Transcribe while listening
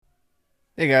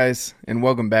Hey guys, and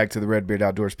welcome back to the Redbeard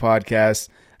Outdoors podcast.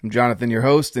 I'm Jonathan, your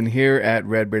host, and here at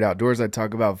Redbeard Outdoors, I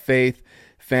talk about faith,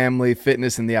 family,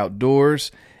 fitness, and the outdoors,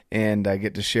 and I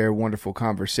get to share wonderful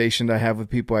conversations I have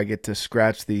with people. I get to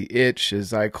scratch the itch,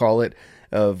 as I call it,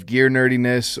 of gear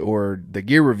nerdiness, or the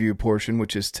gear review portion,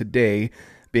 which is today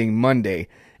being Monday.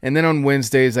 And then on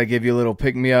Wednesdays, I give you a little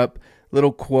pick-me-up,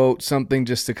 little quote, something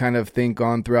just to kind of think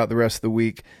on throughout the rest of the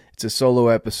week. It's a solo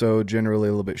episode, generally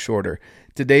a little bit shorter.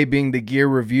 Today being the Gear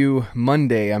Review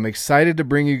Monday, I'm excited to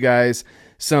bring you guys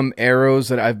some arrows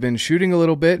that I've been shooting a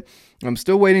little bit. I'm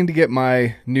still waiting to get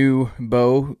my new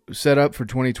bow set up for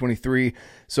 2023,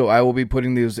 so I will be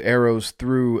putting these arrows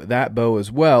through that bow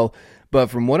as well. But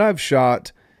from what I've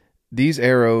shot, these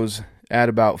arrows at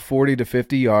about 40 to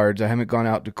 50 yards, I haven't gone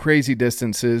out to crazy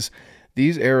distances.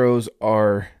 These arrows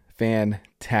are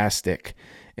fantastic,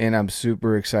 and I'm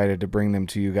super excited to bring them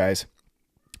to you guys.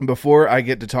 Before I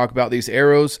get to talk about these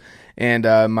arrows and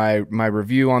my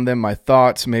review on them, my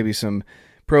thoughts, maybe some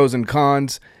pros and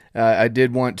cons, I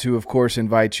did want to, of course,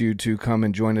 invite you to come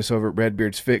and join us over at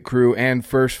Redbeard's Fit Crew and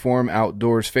First Form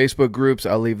Outdoors Facebook groups.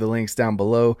 I'll leave the links down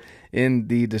below in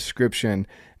the description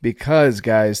because,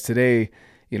 guys, today,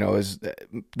 is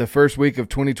the first week of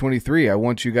 2023. I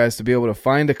want you guys to be able to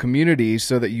find a community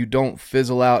so that you don't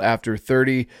fizzle out after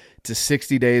 30 to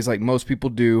 60 days like most people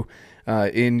do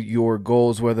in your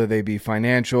goals, whether they be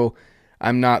financial.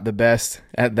 I'm not the best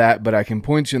at that, but I can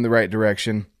point you in the right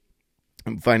direction.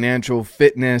 Financial,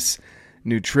 fitness,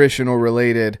 nutritional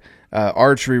related,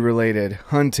 archery related,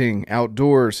 hunting,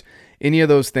 outdoors, any of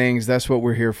those things. That's what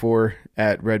we're here for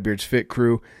at Redbeard's Fit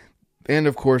Crew. And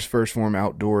of course, First Form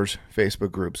Outdoors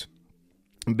Facebook groups.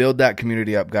 Build that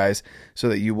community up, guys, so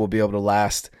that you will be able to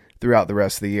last throughout the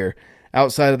rest of the year.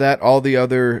 Outside of that, all the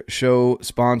other show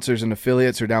sponsors and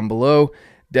affiliates are down below.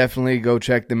 Definitely go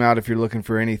check them out if you're looking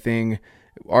for anything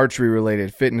archery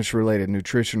related, fitness related,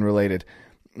 nutrition related,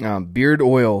 beard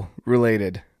oil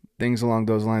related, things along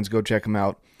those lines. Go check them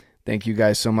out. Thank you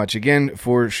guys so much again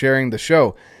for sharing the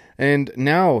show. And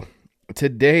now,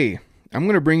 today, I'm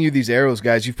going to bring you these arrows,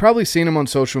 guys. You've probably seen them on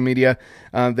social media.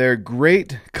 They're a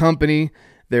great company.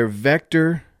 They're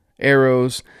Vector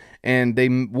arrows. And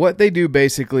what they do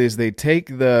basically is they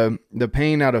take the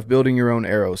pain out of building your own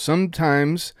arrows.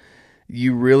 Sometimes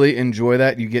you really enjoy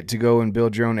that. You get to go and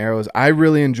build your own arrows. I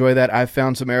really enjoy that. I've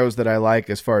found some arrows that I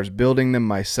like as far as building them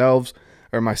myself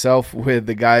with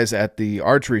the guys at the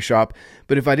archery shop.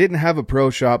 But if I didn't have a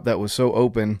pro shop that was so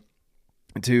open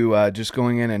to just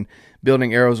going in and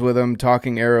building arrows with them,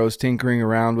 talking arrows, tinkering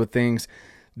around with things,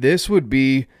 this would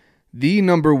be the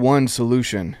number one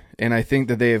solution. And I think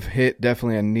that they have hit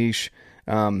definitely a niche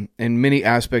in many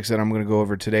aspects that I'm going to go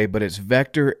over today, but it's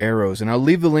Vector arrows. And I'll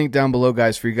leave the link down below,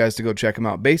 guys, for you guys to go check them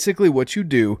out. Basically, what you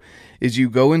do is you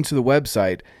go into the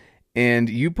website and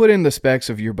you put in the specs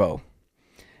of your bow.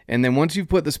 And then once you've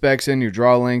put the specs in, your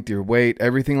draw length, your weight,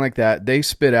 everything like that, they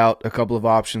spit out a couple of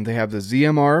options. They have the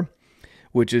ZMR,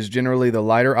 which is generally the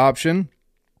lighter option.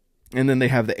 And then they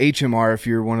have the HMR if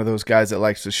you're one of those guys that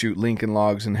likes to shoot Lincoln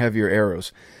logs and heavier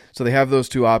arrows. So they have those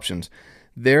two options.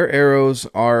 Their arrows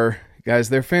are, guys,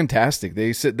 they're fantastic.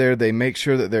 They sit there, they make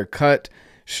sure that they're cut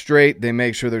straight. They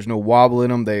make sure there's no wobble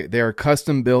in them. They are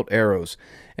custom built arrows.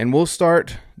 And we'll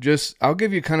start I'll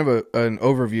give you kind of an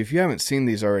overview if you haven't seen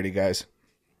these already, guys.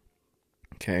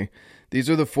 Okay. These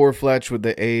are the 4-fletch with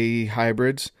the A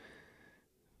hybrids.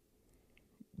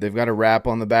 They've got a wrap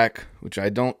on the back, which I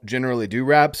don't generally do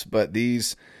wraps, but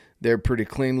they're pretty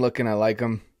clean looking. I like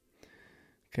them.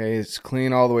 Okay, it's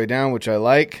clean all the way down, which I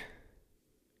like.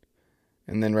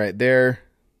 And then right there,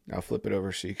 I'll flip it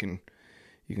over so you can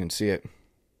see it.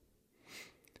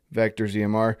 Vector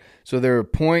ZMR. So they're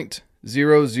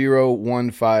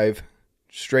 0.0015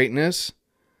 straightness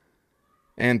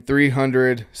and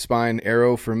 300 spine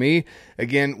arrow for me.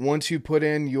 Again, once you put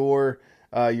in your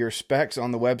specs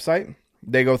on the website,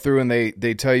 they go through and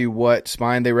they tell you what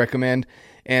spine they recommend.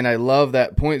 And I love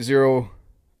that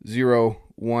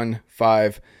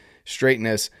 0.0015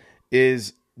 straightness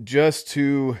is just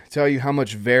to tell you how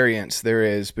much variance there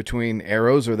is between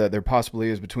arrows, or that there possibly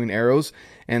is between arrows,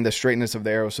 and the straightness of the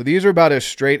arrow. So these are about as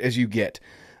straight as you get.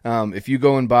 If you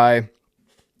go and buy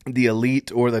the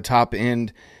elite or the top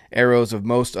end arrows of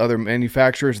most other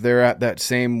manufacturers, they're at that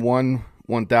same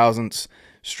 1/1000th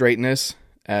straightness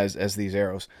as these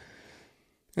arrows.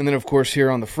 And then of course here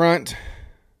on the front,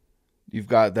 you've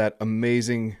got that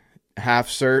amazing half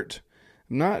cert.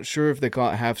 I'm not sure if they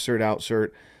call it half cert, out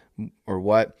cert, or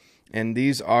what. And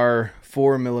these are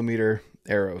 4mm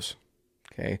arrows.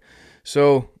 Okay.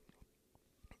 So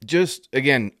just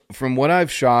again, from what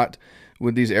I've shot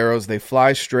with these arrows, they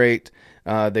fly straight.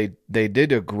 They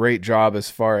did a great job as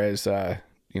far as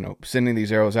sending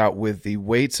these arrows out with the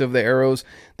weights of the arrows.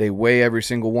 They weigh every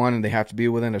single one, and they have to be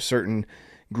within a certain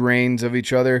grains of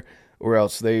each other, or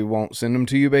else they won't send them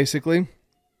to you, basically.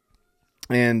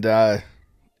 And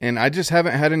I just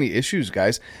haven't had any issues,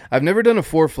 guys. I've never done a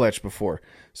 4-fletch before.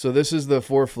 So this is the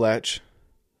 4-fletch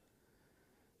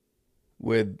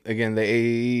with, again, the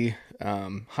AE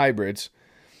hybrids.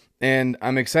 And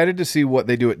I'm excited to see what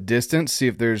they do at distance, see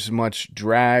if there's much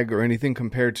drag or anything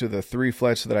compared to the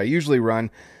 3-fletch that I usually run.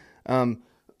 But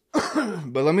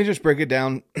let me just break it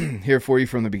down here for you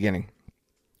from the beginning,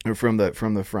 or from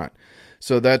the front.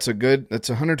 So that's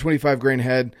 125 grain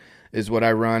head is what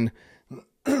I run.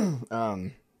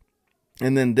 And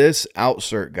then this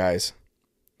outsert, guys,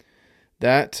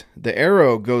 that the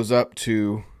arrow goes up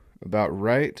to about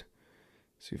right.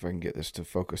 See if I can get this to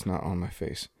focus, not on my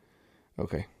face.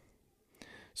 Okay.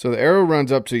 So the arrow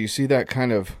runs up to, you see that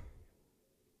kind of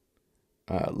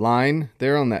line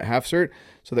there on that half cert?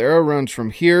 So the arrow runs from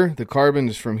here, the carbon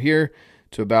is from here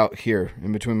to about here,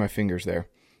 in between my fingers there.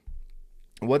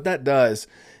 What that does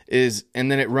is,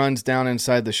 and then it runs down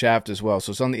inside the shaft as well.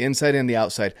 So it's on the inside and the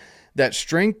outside. That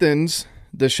strengthens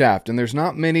the shaft, and there's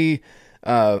not many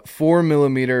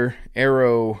 4mm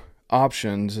arrow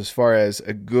options as far as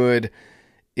a good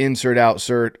insert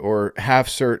outsert or half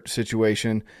cert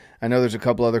situation. I know there's a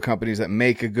couple other companies that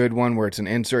make a good one where it's an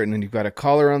insert and then you've got a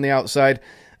collar on the outside.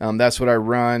 That's what I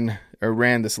ran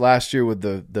this last year with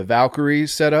the Valkyrie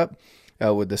setup,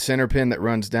 with the center pin that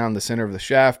runs down the center of the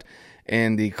shaft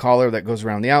and the collar that goes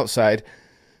around the outside.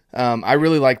 I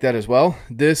really like that as well.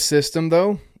 This system,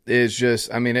 though, is just,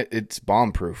 it's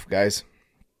bomb-proof, guys.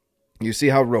 You see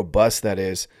how robust that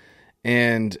is.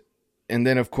 And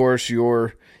then, of course,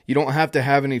 you don't have to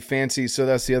have any fancy. So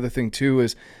that's the other thing, too,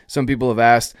 is some people have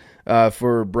asked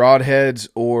for broadheads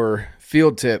or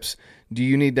field tips, do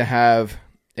you need to have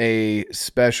a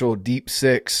special Deep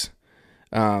 6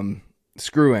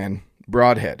 screw-in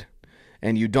broadhead?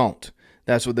 And you don't.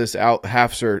 That's what this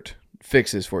half cert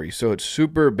fixes for you. So it's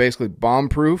super, basically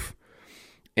bomb-proof.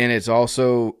 And it's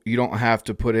also, you don't have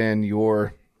to put in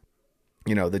your,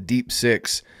 the Deep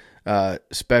 6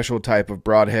 special type of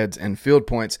broadheads and field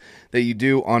points that you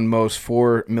do on most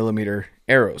 4mm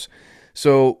arrows.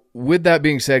 So with that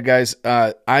being said, guys,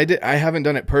 I haven't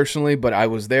done it personally, but I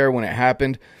was there when it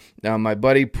happened. My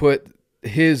buddy put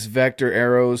his vector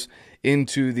arrows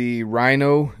into the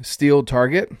Rhino steel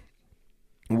target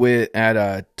at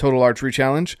a Total Archery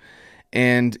Challenge,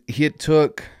 and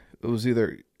it was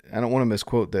either, I don't want to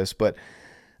misquote this, but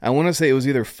I want to say it was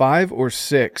either 5 or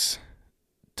 6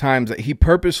 times that he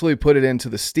purposely put it into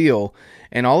the steel,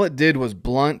 and all it did was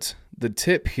blunt the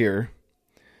tip here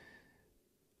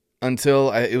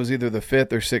until it was either the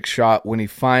 5th or 6th shot when he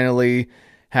finally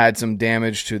had some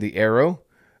damage to the arrow.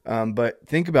 But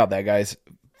think about that, guys.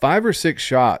 5 or 6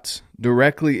 shots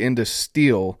directly into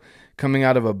steel coming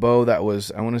out of a bow that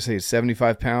was, I want to say,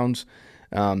 75 pounds.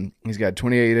 He's got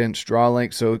 28-inch draw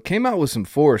length, so it came out with some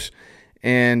force.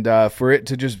 And for it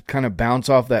to just kind of bounce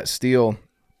off that steel,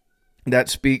 that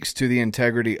speaks to the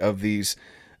integrity of these,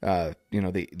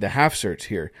 the half certs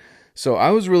here. So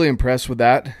I was really impressed with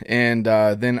that. And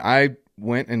then I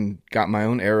went and got my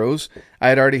own arrows. I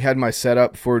had already had my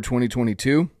setup for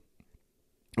 2022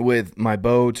 with my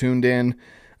bow tuned in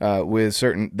with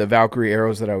the Valkyrie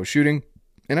arrows that I was shooting.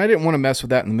 And I didn't want to mess with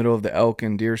that in the middle of the elk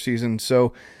and deer season.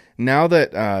 So now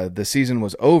that the season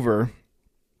was over,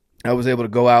 I was able to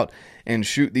go out and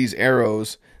shoot these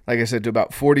arrows, like I said, to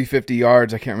about 40, 50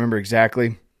 yards. I can't remember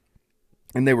exactly.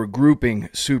 And they were grouping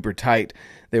super tight.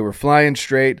 They were flying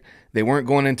straight. They weren't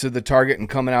going into the target and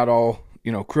coming out all,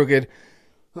 crooked.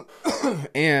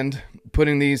 And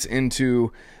putting these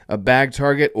into a bag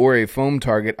target or a foam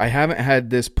target, I haven't had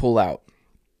this pull out.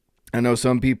 I know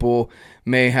some people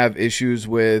may have issues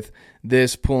with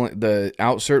this the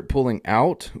outsert pulling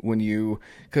out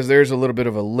because there's a little bit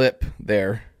of a lip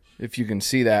there, if you can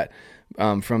see that,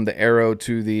 from the arrow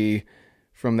to the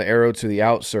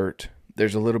outsert.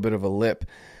 There's a little bit of a lip.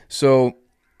 So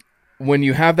when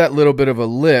you have that little bit of a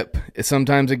lip,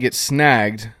 sometimes it gets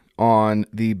snagged on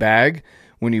the bag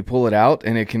when you pull it out,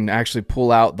 and it can actually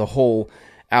pull out the whole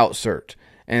outsert.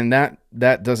 And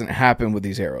that doesn't happen with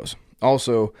these arrows.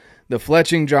 Also, the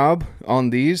fletching job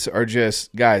on these are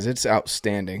just, guys, it's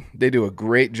outstanding. They do a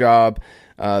great job.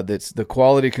 The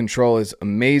quality control is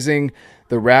amazing.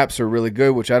 The wraps are really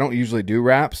good, which I don't usually do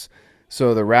wraps.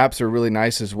 So the wraps are really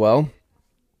nice as well.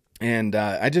 And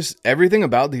everything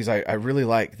about these I really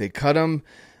like. They cut them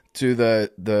to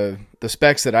the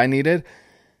specs that I needed.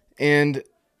 And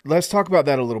let's talk about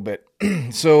that a little bit.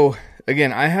 So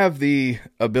again, I have the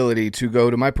ability to go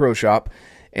to my pro shop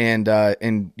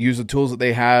and use the tools that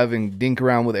they have and dink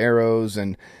around with arrows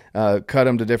and cut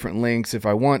them to different lengths if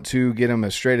I want to, get them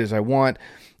as straight as I want.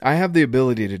 I have the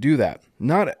ability to do that.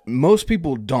 Not most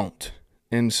people don't.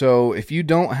 And so if you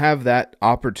don't have that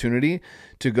opportunity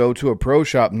to go to a pro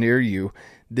shop near you,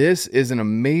 this is an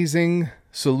amazing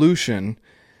solution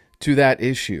to that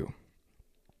issue.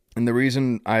 And the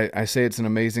reason I say it's an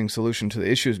amazing solution to the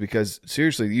issue is because,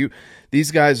 seriously,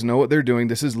 these guys know what they're doing.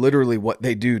 This is literally what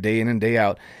they do day in and day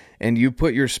out. And you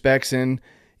put your specs in,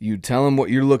 you tell them what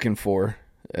you're looking for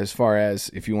as far as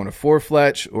if you want a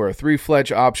 4-fletch or a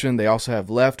 3-fletch option. They also have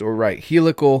left or right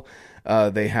helical.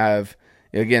 They have,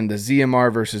 again, the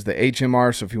ZMR versus the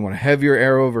HMR. So if you want a heavier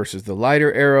arrow versus the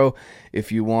lighter arrow,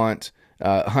 if you want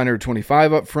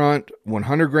 125 up front,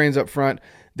 100 grains up front,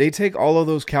 they take all of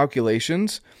those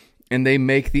calculations and they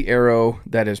make the arrow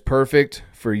that is perfect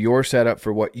for your setup,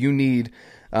 for what you need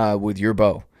with your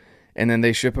bow. And then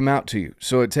they ship them out to you.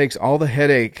 So it takes all the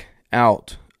headache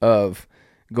out of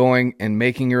going and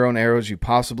making your own arrows, you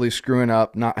possibly screwing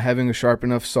up, not having a sharp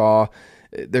enough saw.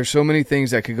 There's so many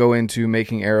things that could go into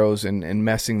making arrows and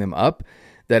messing them up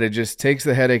that it just takes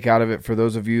the headache out of it for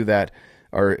those of you that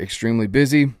are extremely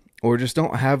busy or just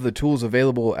don't have the tools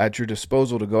available at your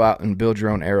disposal to go out and build your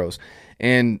own arrows.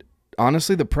 And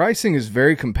honestly, the pricing is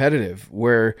very competitive,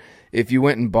 where if you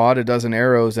went and bought a dozen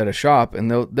arrows at a shop, and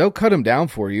they'll cut them down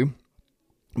for you,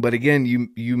 but again,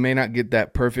 you may not get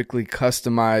that perfectly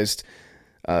customized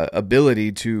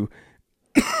ability to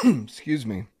excuse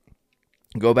me,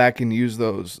 go back and use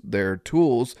their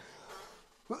tools.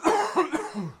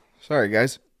 Sorry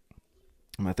guys,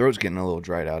 my throat's getting a little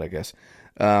dried out, I guess.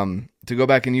 To go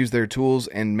back and use their tools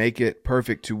and make it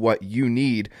perfect to what you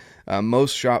need.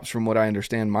 Most shops, from what I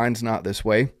understand, mine's not this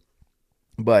way,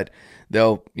 but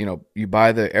they'll, you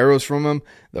buy the arrows from them,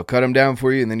 they'll cut them down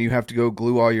for you, and then you have to go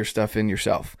glue all your stuff in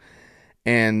yourself.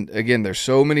 And again, there's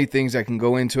so many things that can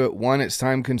go into it. One, it's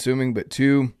time consuming, but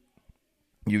two,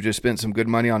 you just spent some good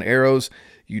money on arrows.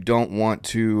 You don't want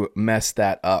to mess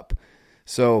that up.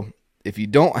 So if you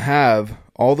don't have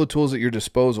all the tools at your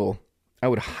disposal, I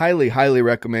would highly, highly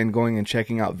recommend going and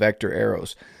checking out Vector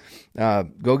arrows.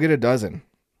 Go get a dozen.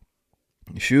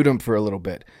 Shoot them for a little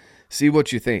bit. See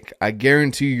what you think. I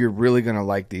guarantee you're really going to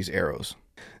like these arrows.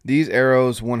 These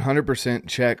arrows 100%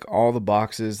 check all the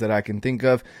boxes that I can think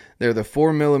of. They're the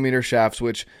 4mm shafts,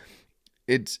 which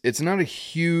it's not a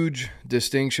huge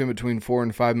distinction between 4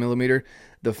 and 5mm.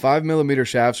 The 5mm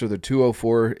shafts, or the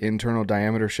 204 internal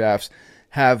diameter shafts,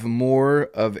 have more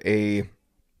of a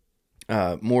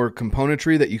more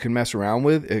componentry that you can mess around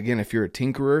with. Again, if you're a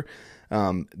tinkerer,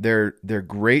 they're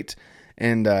great.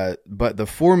 And but the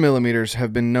 4mm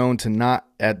have been known to not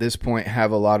at this point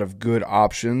have a lot of good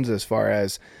options as far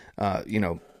as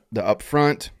the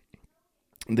upfront,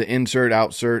 the insert,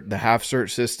 outsert, the half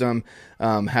cert system,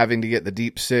 having to get the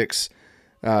deep 6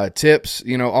 tips.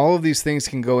 All of these things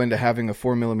can go into having a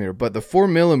 4mm, but the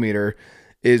 4mm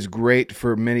is great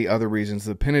for many other reasons.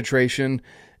 The penetration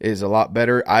is a lot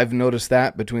better. I've noticed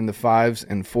that between the 5s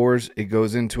and 4s, it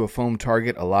goes into a foam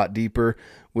target a lot deeper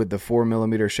with the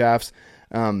 4mm shafts.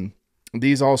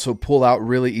 These also pull out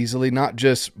really easily, not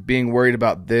just being worried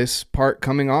about this part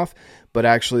coming off, but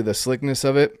actually the slickness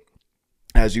of it.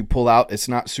 As you pull out, it's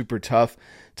not super tough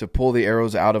to pull the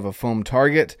arrows out of a foam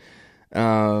target.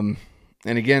 And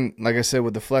again, like I said,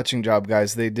 with the fletching job,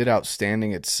 guys, they did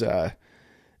outstanding. It's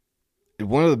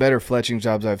one of the better fletching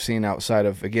jobs I've seen outside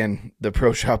of, again, the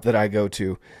pro shop that I go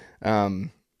to.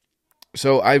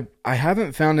 So I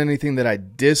haven't found anything that I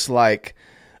dislike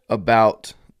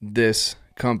about this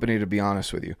company, to be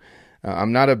honest with you.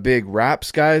 I'm not a big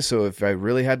wraps guy, so if I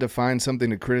really had to find something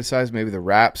to criticize, maybe the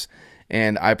wraps,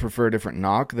 and I prefer a different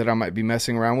knock that I might be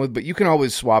messing around with. But you can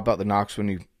always swap out the knocks when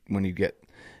you get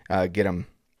them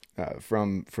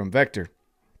from Vector.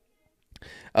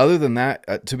 Other than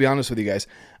that, to be honest with you guys,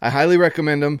 I highly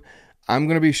recommend them. I'm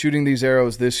going to be shooting these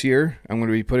arrows this year. I'm going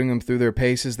to be putting them through their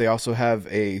paces. They also have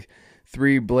a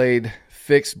 3-blade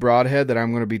fixed broadhead that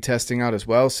I'm going to be testing out as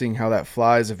well, seeing how that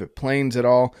flies, if it planes at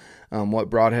all, what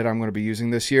broadhead I'm going to be using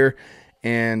this year.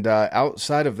 And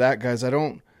outside of that, guys, I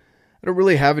don't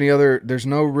really have any other, there's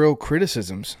no real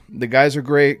criticisms. The guys are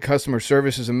great. Customer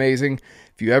service is amazing.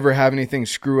 If you ever have anything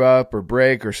screw up or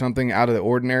break or something out of the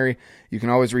ordinary, you can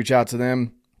always reach out to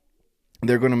them.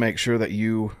 They're going to make sure that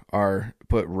you are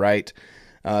put right.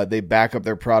 They back up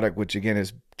their product, which again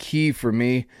is key for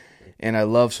me. And I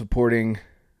love supporting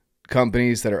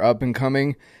companies that are up and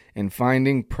coming and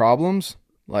finding problems,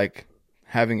 like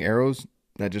having arrows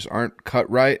that just aren't cut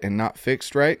right and not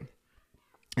fixed right.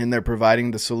 And they're providing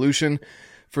the solution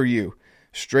for you.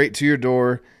 straight to your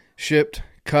door, shipped,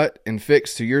 cut, and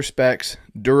fixed to your specs,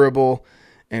 durable,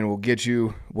 and will get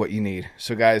you what you need.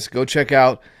 So guys, go check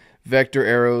out Vector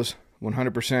Arrows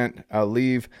 100%. I'll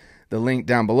leave the link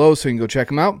down below so you can go check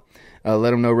them out.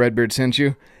 Let them know Redbeard sent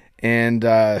you. And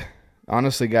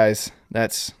honestly, guys,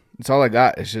 that's all I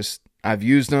got. It's just I've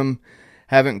used them.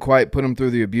 Haven't quite put them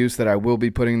through the abuse that I will be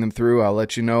putting them through. I'll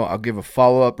let you know. I'll give a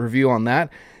follow-up review on that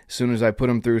as soon as I put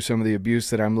them through some of the abuse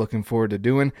that I'm looking forward to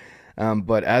doing.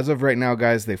 But as of right now,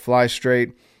 guys, they fly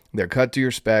straight. They're cut to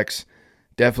your specs.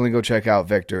 Definitely go check out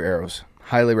Vector Arrows.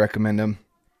 Highly recommend them.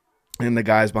 And the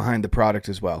guys behind the product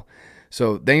as well.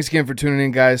 So thanks again for tuning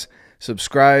in, guys.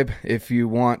 Subscribe if you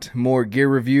want more gear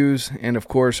reviews. And, of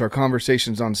course, our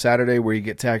conversations on Saturday where you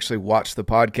get to actually watch the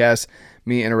podcast,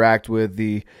 me interact with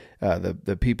the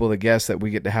people, the guests that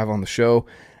we get to have on the show.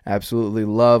 Absolutely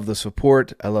love the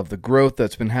support. I love the growth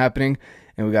that's been happening.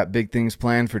 And we got big things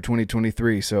planned for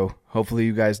 2023. So hopefully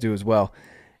you guys do as well.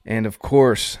 And, of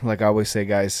course, like I always say,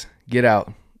 guys, get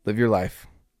out, live your life,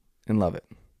 and love it.